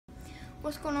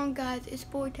What's going on, guys? It's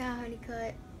boy Ty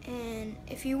Honeycutt, and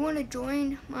if you want to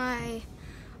join my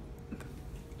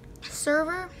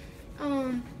server,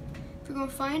 if you're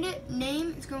gonna find it,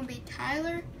 name it's gonna be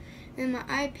Tyler, and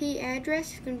my IP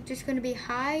address is just gonna be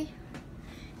hi,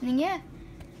 and then yeah,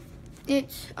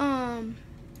 it's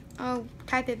I'll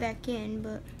type it back in,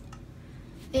 but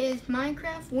it is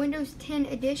Minecraft Windows 10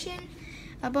 Edition.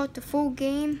 I bought the full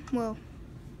game. Well,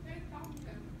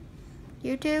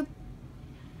 YouTube.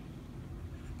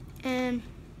 And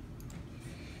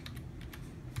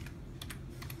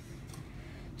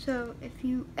so if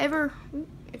you ever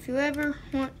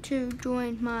want to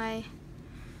join my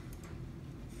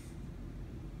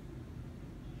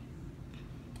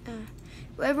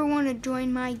whoever want to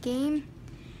join my game,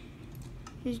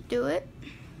 just do it.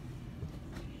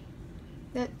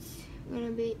 That's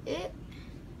gonna be it.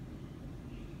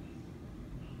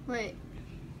 Wait,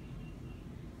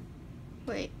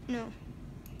 no.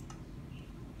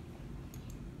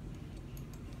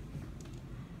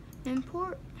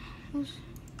 Import.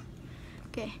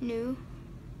 Okay, new.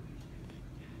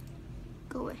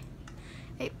 Go away.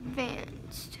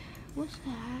 Advanced. What's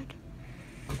that?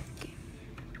 Okay.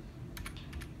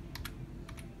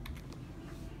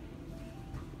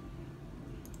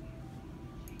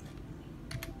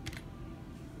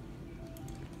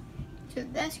 So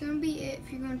that's gonna be it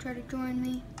if you're gonna try to join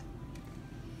me.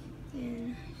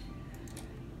 And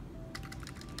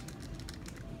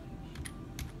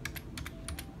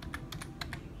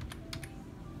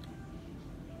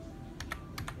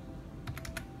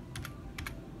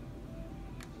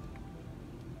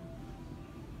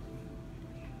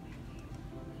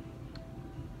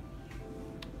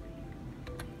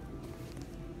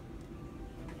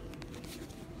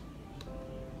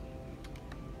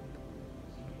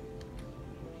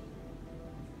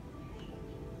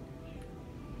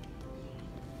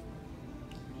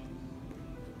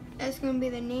that's gonna be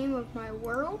the name of my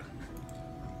world.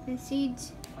 And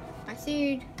seeds, my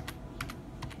seed.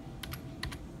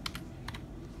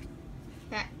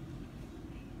 That.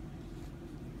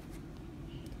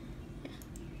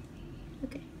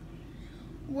 Okay.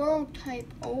 World type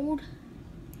old,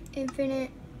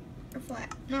 infinite, or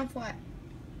flat. Not flat.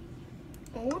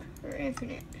 Old or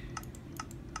infinite.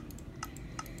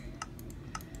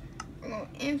 We're going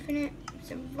infinite,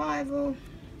 survival.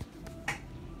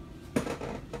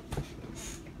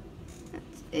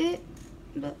 It,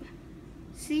 but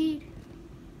seed,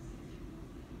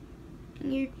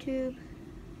 YouTube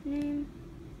name,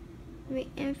 be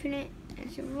infinite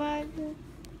and survival,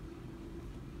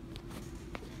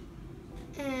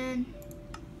 and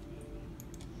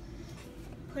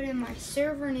put in my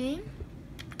server name.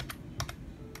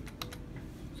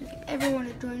 So if you ever want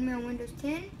to join me on Windows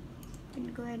 10, you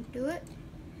can go ahead and do it.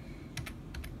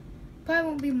 Probably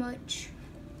won't be much.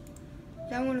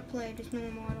 I want to play just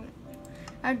normal.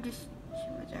 I just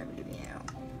reserve it to be out.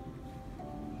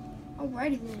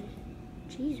 Alrighty then.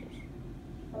 Jesus.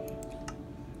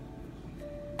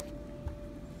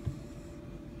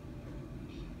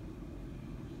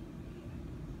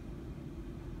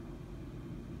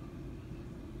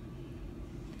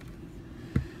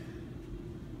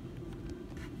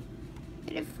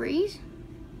 Did it freeze?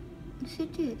 Yes,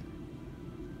 it did.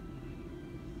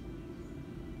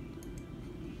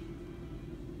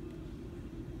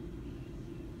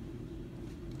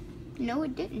 No,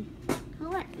 it didn't.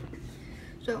 Alright.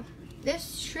 So,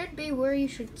 this should be where you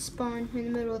should spawn, in the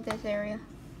middle of this area.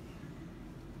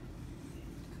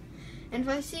 And if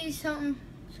I see something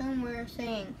somewhere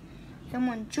saying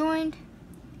someone joined,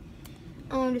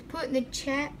 just put in the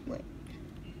chat. Wait,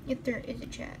 if there is a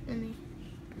chat,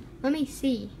 let me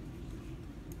see.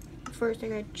 First, I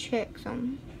gotta check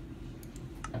something.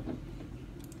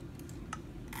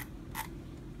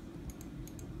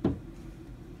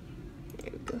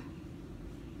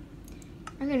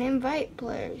 I can invite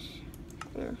players.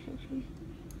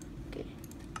 Okay.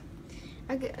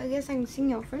 I guess I can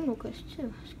sing y'all friend request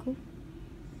too. That's cool.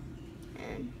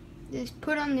 And just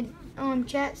put on the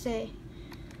chat, say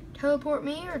teleport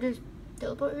me, or just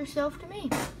teleport yourself to me.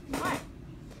 Alright.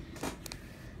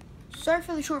 Sorry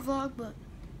for the short vlog, but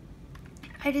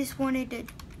I just wanted to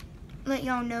let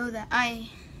y'all know that I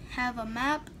have a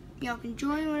map. Y'all can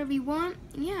join whenever you want.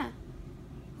 And yeah.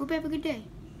 Hope you have a good day.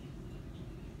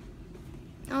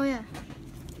 Oh yeah.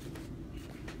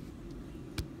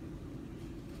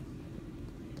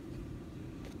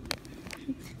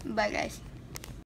 Bye guys.